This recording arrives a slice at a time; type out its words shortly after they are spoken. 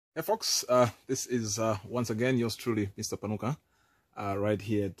Hey folks, this is once again yours truly, Mr. Panuka, right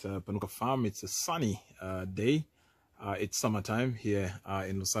here at Panuka Farm. It's a sunny day. It's summertime here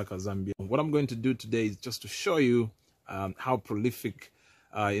in Lusaka, Zambia. What I'm going to do today is just to show you how prolific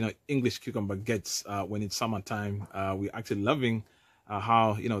English cucumber gets when it's summertime. We're actually loving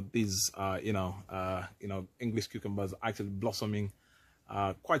how these English cucumbers are actually blossoming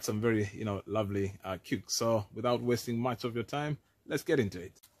quite some very lovely cukes. So without wasting much of your time, let's get into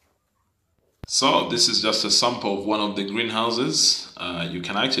it. So this is just a sample of one of the greenhouses. You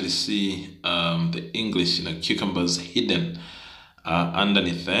can actually see the English cucumbers hidden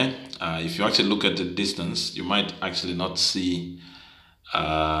underneath there. If you actually look at the distance, you might actually not see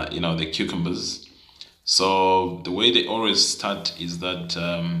the cucumbers. So the way they always start is that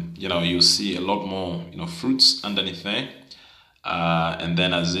you see a lot more fruits underneath there. And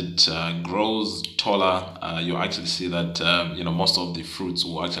then as it grows taller, you actually see that most of the fruits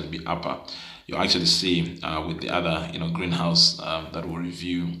will actually be upper. You actually see with the other greenhouse that we'll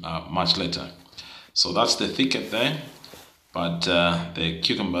review much later. So that's the thicket there, but the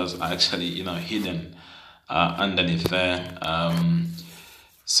cucumbers are actually hidden underneath there.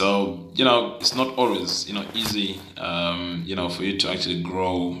 So it's not always easy for you to actually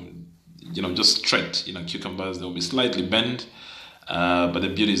grow just straight cucumbers. They'll be slightly bent. But the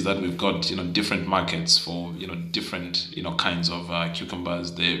beauty is that we've got different markets for different kinds of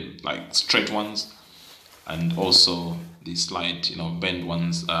cucumbers. They're like straight ones, and also the slight bent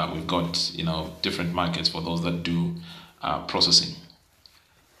ones. We've got different markets for those that do processing.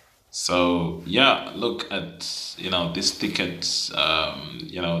 So yeah, look at this thicket.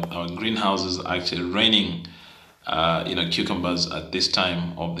 Our greenhouses are actually raining cucumbers at this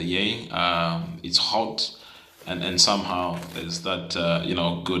time of the year. It's hot. And somehow there's that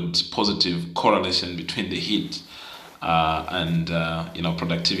good positive correlation between the heat and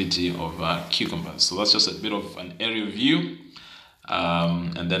productivity of cucumbers. So that's just a bit of an aerial view,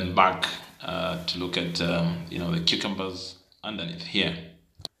 and then back to look at the cucumbers underneath here.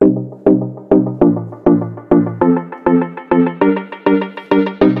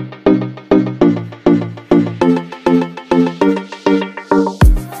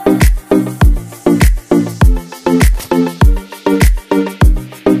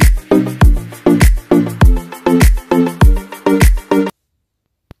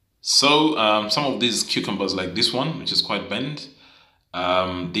 So some of these cucumbers, like this one, which is quite bent,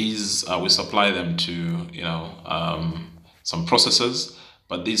 these we supply them to some processors,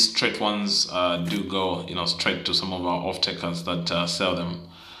 but these straight ones do go straight to some of our off-takers that sell them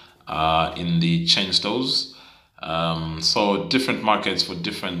in the chain stores. So different markets for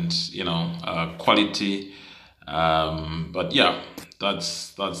different quality, but yeah,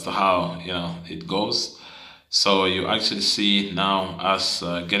 that's how it goes. So you actually see now us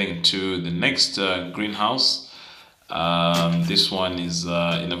getting to the next greenhouse. This one is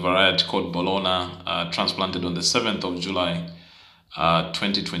in a variety called Bologna, transplanted on the 7th of July,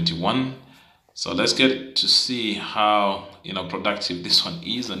 2021. So let's get to see how productive this one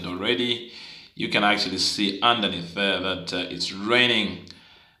is, and already you can actually see underneath there that it's raining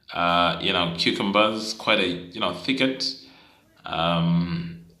cucumbers, quite a thicket,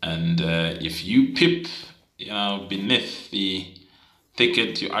 and if you peep beneath the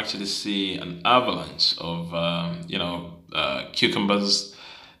thicket, you actually see an avalanche of cucumbers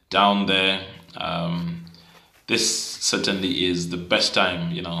down there. This certainly is the best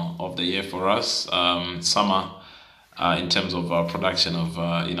time of the year for us, summer, in terms of production of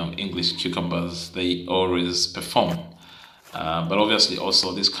English cucumbers. They always perform, but obviously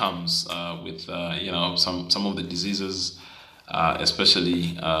also this comes with some of the diseases,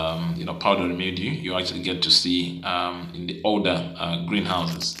 especially powdery mildew. You actually get to see in the older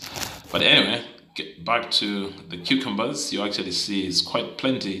greenhouses. But anyway, get back to the cucumbers. You actually see it's quite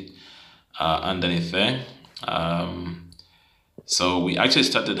plenty underneath there. So we actually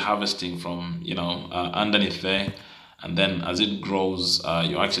started harvesting from underneath there, and then as it grows,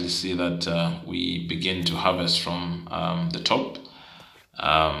 you actually see that we begin to harvest from the top.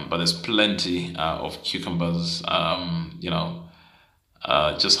 But there's plenty of cucumbers,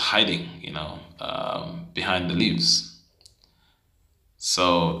 just hiding, behind the leaves.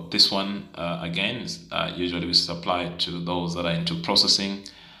 So this one, again, usually we supply to those that are into processing.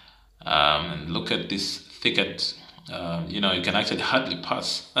 And look at this thicket. You can actually hardly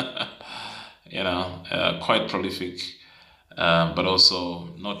pass. Quite prolific, but also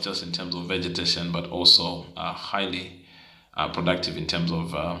not just in terms of vegetation, but also highly productive in terms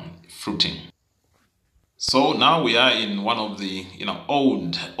of fruiting. So now we are in one of the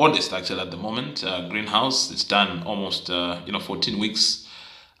oldest actually at the moment greenhouse. It's done almost 14 weeks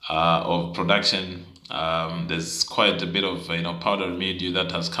of production. There's quite a bit of powder mildew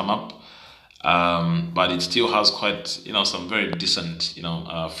that has come up, but it still has quite some very decent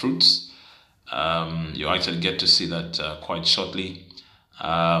fruits. You actually get to see that quite shortly.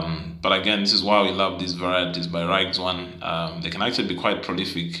 But again, this is why we love these varieties by Rags One. They can actually be quite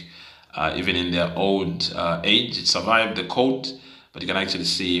prolific, even in their old age. It survived the cold, but you can actually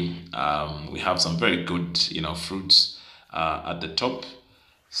see we have some very good, fruits at the top.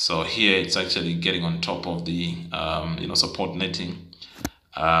 So here it's actually getting on top of the, support netting.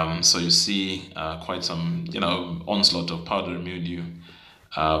 So you see quite some, onslaught of powdery mildew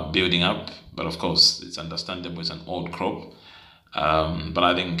building up. But of course, it's understandable, it's an old crop. But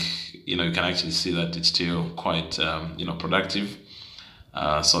I think, you can actually see that it's still quite, productive.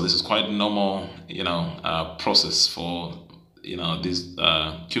 So this is quite normal, process for, these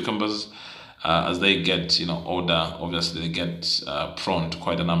cucumbers. As they get, older, obviously they get prone to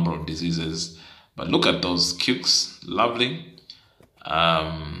quite a number of diseases. But look at those cukes, lovely.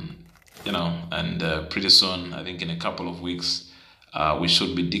 And pretty soon, I think in a couple of weeks, we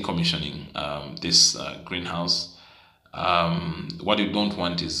should be decommissioning this greenhouse. What you don't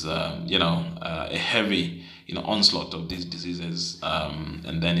want is, a heavy, onslaught of these diseases.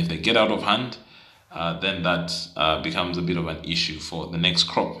 And then if they get out of hand, then that becomes a bit of an issue for the next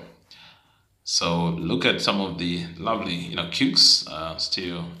crop. So look at some of the lovely, cukes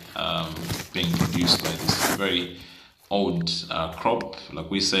still being produced by this very old crop.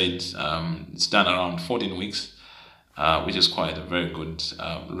 Like we said, it's done around 14 weeks, which is quite a very good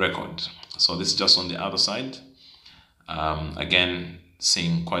record. So this is just on the other side. Again,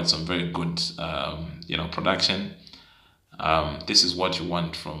 seeing quite some very good, production. This is what you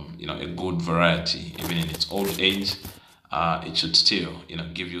want from, a good variety, even in its old age. It should still,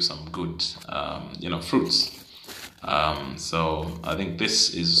 give you some good, fruits. So I think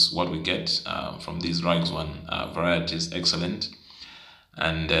this is what we get from these Rags One varieties. Excellent.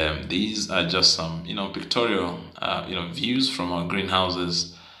 And these are just some, pictorial, views from our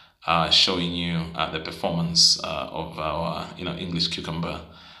greenhouses, showing you the performance of our, English cucumber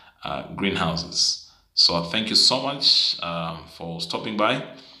greenhouses. So thank you so much for stopping by.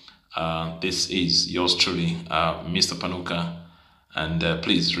 This is yours truly, Mr. Panuka, and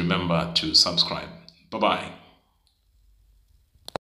please remember to subscribe. Bye-bye.